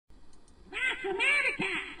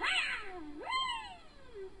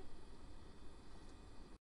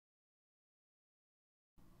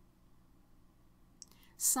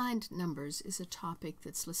Signed numbers is a topic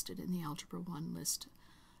that's listed in the Algebra 1 list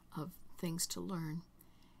of things to learn,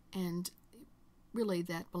 and really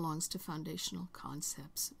that belongs to foundational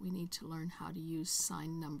concepts. We need to learn how to use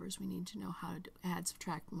signed numbers. We need to know how to add,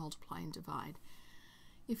 subtract, multiply, and divide.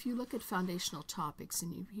 If you look at foundational topics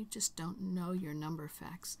and you just don't know your number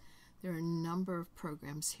facts, there are a number of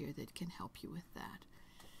programs here that can help you with that.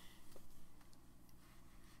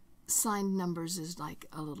 Signed numbers is like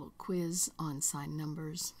a little quiz on signed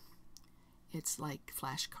numbers. It's like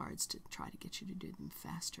flashcards to try to get you to do them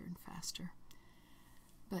faster and faster.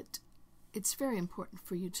 But it's very important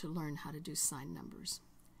for you to learn how to do signed numbers.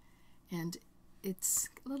 And it's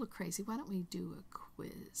a little crazy. Why don't we do a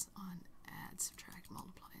quiz on add, subtract,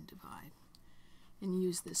 multiply, and divide, and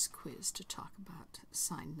use this quiz to talk about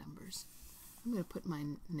signed numbers. I'm going to put my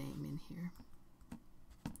name in here.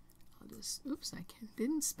 I'll just, oops, I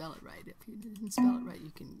didn't spell it right. If you didn't spell it right,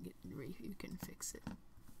 you can fix it.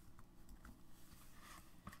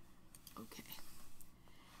 Okay.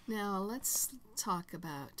 Now let's talk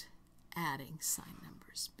about adding signed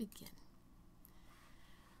numbers. Begin.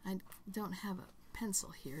 I don't have a pencil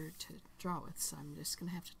here to draw with, so I'm just going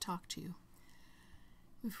to have to talk to you.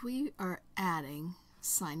 If we are adding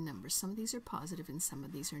signed numbers, some of these are positive and some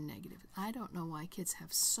of these are negative. I don't know why kids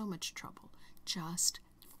have so much trouble. Just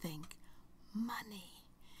think money.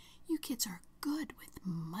 You kids are good with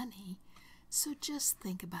money, so just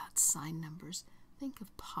think about signed numbers. Think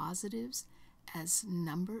of positives as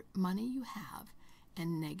money you have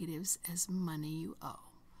and negatives as money you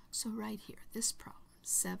owe. So right here, this problem,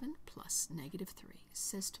 7 plus negative 3,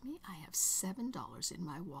 says to me I have $7 in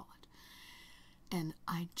my wallet, and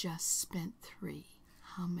I just spent 3.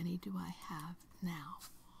 How many do I have now?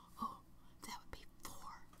 Oh, that would be 4.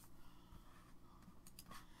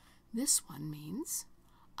 This one means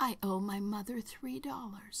I owe my mother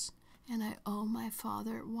 $3, and I owe my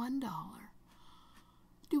father $1.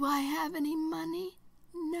 Do I have any money?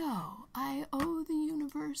 No, I owe the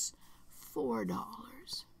universe $4.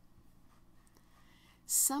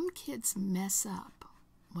 Some kids mess up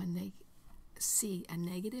when they see a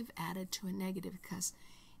negative added to a negative, because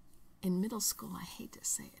in middle school, I hate to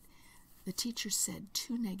say it, the teacher said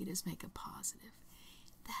 2 negatives make a positive.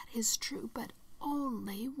 That is true, but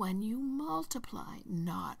only when you multiply,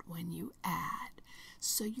 not when you add.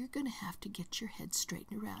 So you're going to have to get your head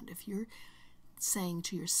straightened around. If you're saying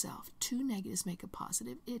to yourself, 2 negatives make a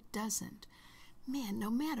positive, it doesn't. Man,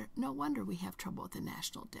 no wonder we have trouble with the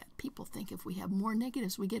national debt. People think if we have more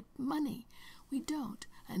negatives, we get money. We don't.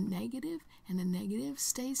 A negative and a negative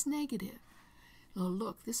stays negative. Oh,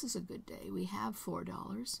 look, this is a good day. We have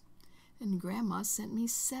 $4, and Grandma sent me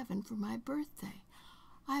 7 for my birthday.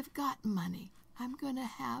 I've got money. I'm going to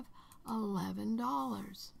have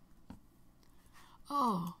 $11.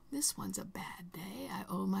 Oh, this one's a bad day. I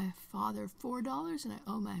owe my father $4 and I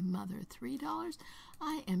owe my mother $3.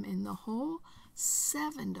 I am in the hole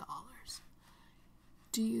 $7.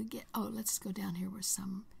 Do you get, oh, let's go down here where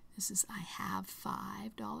this is I have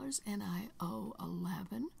 $5 and I owe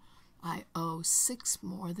 11. I owe 6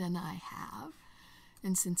 more than I have.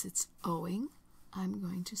 And since it's owing, I'm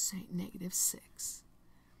going to say -6.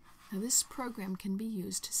 Now this program can be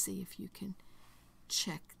used to see if you can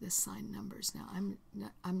check the signed numbers. Now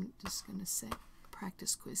I'm just going to say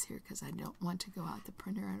practice quiz here because I don't want to go out the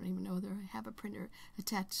printer. I don't even know whether I have a printer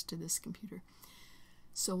attached to this computer.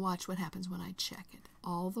 So watch what happens when I check it.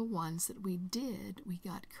 All the ones that we did, we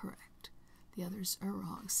got correct. The others are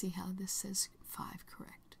wrong. See how this says 5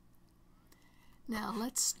 correct. Now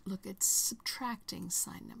let's look at subtracting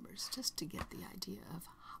signed numbers just to get the idea of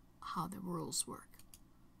how the rules work.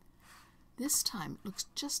 This time it looks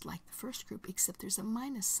just like the first group, except there's a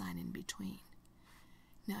minus sign in between.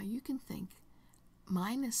 Now you can think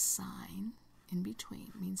minus sign in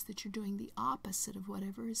between means that you're doing the opposite of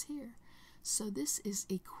whatever is here. So this is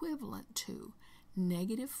equivalent to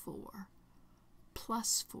 -4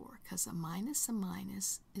 plus 4, because a minus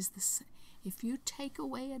is the same. If you take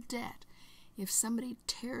away a debt, if somebody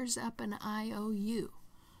tears up an IOU,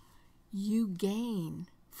 you gain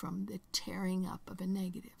from the tearing up of a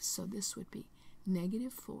negative. So this would be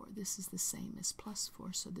 -4. This is the same as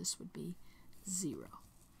 +4, so this would be 0.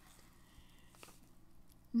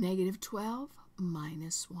 -12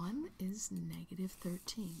 minus 1 is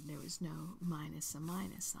 -13. There was no minus on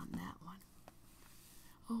that one.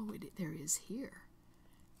 Oh, there is here.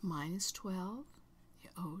 -12, you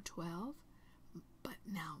owe 12, but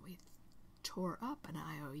now we tore up an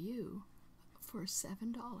IOU for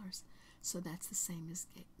 $7. So that's the same as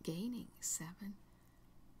gaining 7.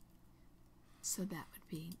 So that would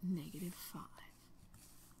be -5.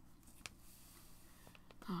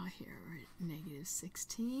 Here we're at negative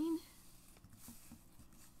 16.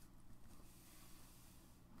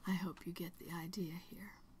 I hope you get the idea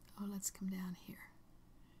here. Oh, let's come down here.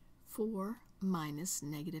 4 minus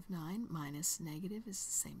negative 9 minus negative is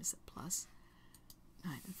the same as a plus.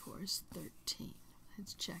 9 and 4 is 13.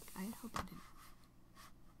 Let's check. I hope I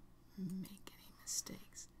didn't make any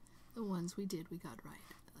mistakes. The ones we did, we got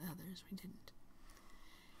right. The others, we didn't.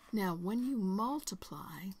 Now, when you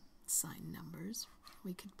multiply signed numbers,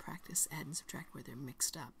 we could practice add and subtract where they're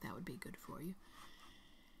mixed up. That would be good for you.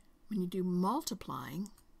 When you do multiplying,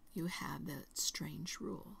 you have that strange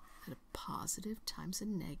rule that a positive times a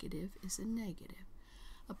negative is a negative.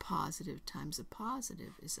 A positive times a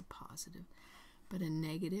positive is a positive. But a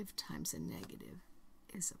negative times a negative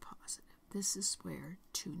is a positive. This is where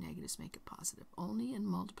two negatives make a positive, only in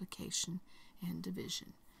multiplication and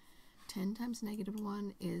division. 10 times negative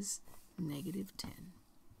 1 is negative 10.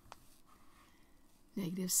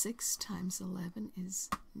 Negative 6 times 11 is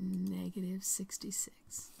negative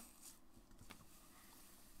 66.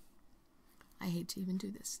 I hate to even do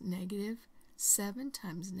this. Negative 7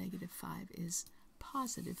 times negative 5 is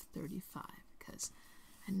positive 35, because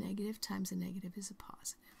a negative times a negative is a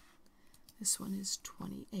positive. This one is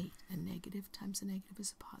 28. A negative times a negative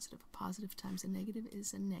is a positive. A positive times a negative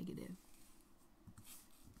is a negative.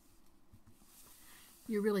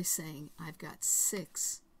 You're really saying I've got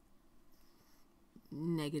 6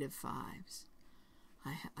 negative 5s.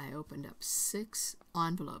 I opened up 6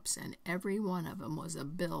 envelopes, and every one of them was a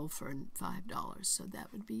bill for $5. So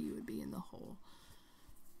that would be, you would be in the hole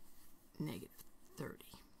negative 30.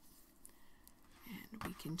 And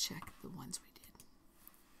we can check the ones we did.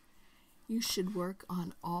 You should work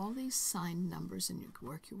on all these signed numbers, and you can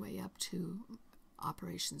work your way up to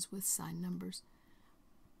operations with signed numbers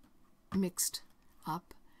mixed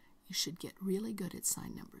up. You should get really good at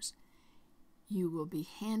signed numbers. You will be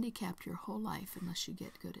handicapped your whole life unless you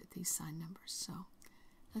get good at these signed numbers. So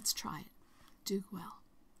let's try it. Do well.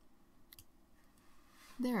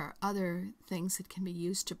 There are other things that can be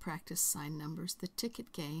used to practice signed numbers. The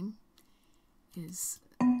ticket game is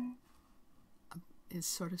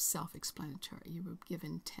sort of self-explanatory. You were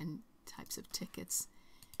given 10 types of tickets,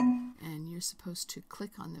 and you're supposed to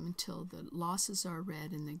click on them until the losses are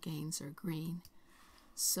red and the gains are green.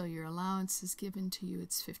 So your allowance is given to you,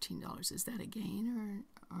 it's $15. Is that a gain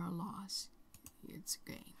or a loss? It's a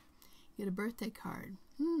gain. You get a birthday card.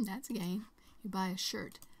 That's a gain. You buy a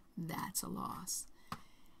shirt. That's a loss.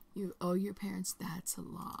 You owe your parents. That's a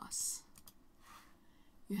loss.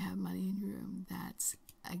 You have money in your room. That's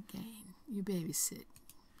a gain. You babysit.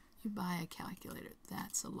 You buy a calculator.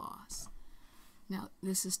 That's a loss. Now,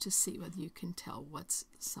 this is to see whether you can tell what's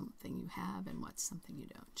something you have and what's something you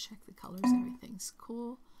don't. Check the colors, everything's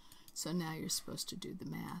cool. So now you're supposed to do the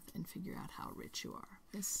math and figure out how rich you are.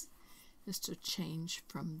 This is to change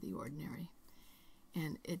from the ordinary.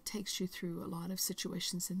 And it takes you through a lot of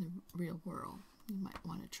situations in the real world. You might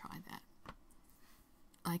want to try that.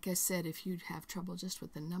 Like I said, if you have trouble just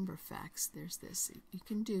with the number facts, there's this. You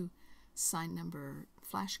can do signed number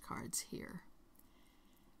flashcards here.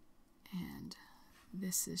 And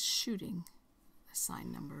this is shooting the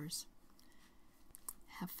signed numbers.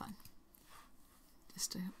 Have fun.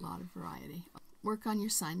 Just a lot of variety. Work on your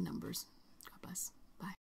signed numbers. God bless.